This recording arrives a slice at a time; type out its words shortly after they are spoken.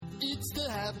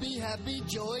the happy, happy,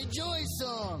 joy, joy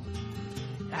song.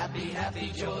 Happy,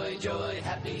 happy, joy, joy,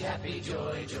 happy, happy,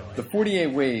 joy, joy. The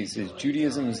 48 Ways is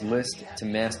Judaism's list to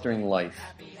mastering life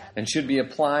and should be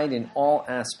applied in all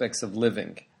aspects of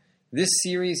living. This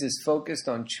series is focused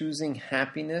on choosing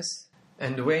happiness,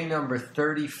 and way number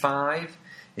 35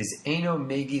 is Eino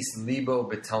Megis Libo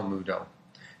Betalmudo.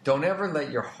 Don't ever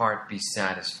let your heart be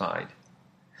satisfied.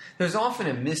 There's often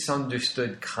a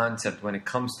misunderstood concept when it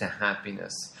comes to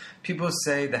happiness. People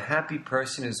say the happy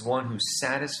person is one who's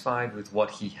satisfied with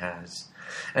what he has.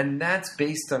 And that's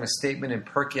based on a statement in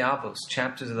Pirkei Avos,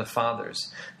 Chapters of the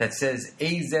Fathers, that says,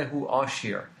 Eizehu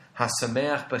Ashir,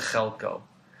 Hasameach Bechelko.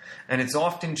 And it's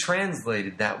often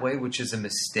translated that way, which is a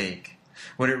mistake.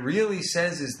 What it really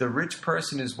says is the rich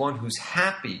person is one who's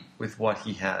happy with what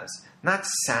he has, not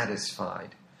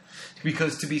satisfied.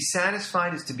 Because to be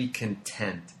satisfied is to be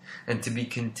content, and to be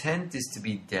content is to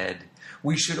be dead.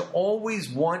 We should always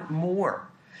want more.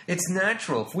 It's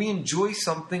natural. If we enjoy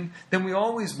something, then we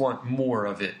always want more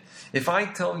of it. If I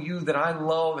tell you that I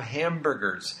love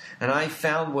hamburgers, and I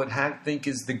found what I think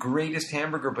is the greatest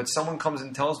hamburger, but someone comes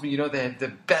and tells me, they have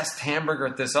the best hamburger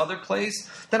at this other place,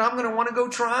 then I'm going to want to go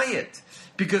try it.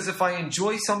 Because if I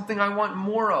enjoy something, I want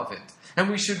more of it. And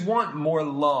we should want more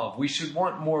love. We should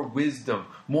want more wisdom,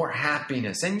 more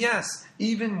happiness, and yes,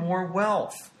 even more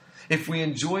wealth. If we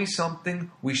enjoy something,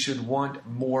 we should want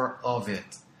more of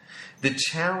it. The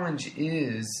challenge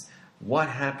is what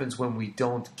happens when we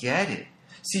don't get it.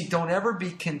 See, don't ever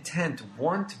be content.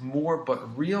 Want more,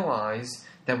 but realize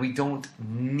that we don't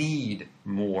need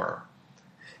more.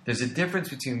 There's a difference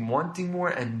between wanting more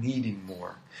and needing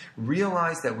more.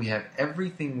 Realize that we have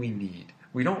everything we need.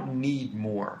 We don't need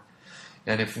more.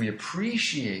 And if we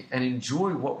appreciate and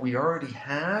enjoy what we already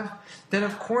have, then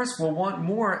of course we'll want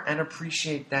more and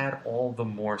appreciate that all the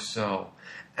more so.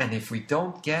 And if we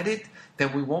don't get it,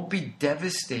 then we won't be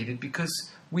devastated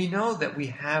because we know that we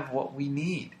have what we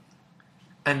need.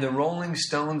 And the Rolling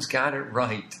Stones got it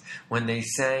right when they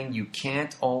sang, you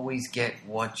can't always get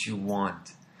what you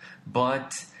want,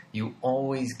 but you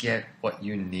always get what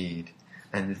you need.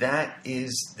 And that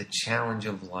is the challenge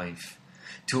of life.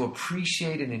 To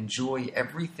appreciate and enjoy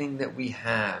everything that we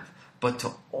have, but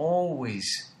to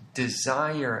always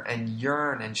desire and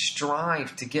yearn and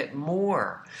strive to get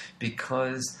more,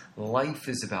 because life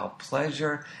is about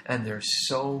pleasure, and there's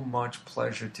so much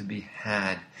pleasure to be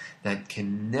had that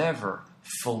can never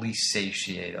fully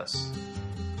satiate us.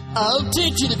 I'll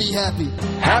teach you to be happy.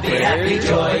 Happy, happy,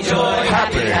 joy, joy,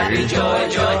 happy, happy, joy,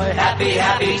 joy, happy,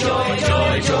 happy, joy,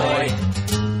 joy, joy.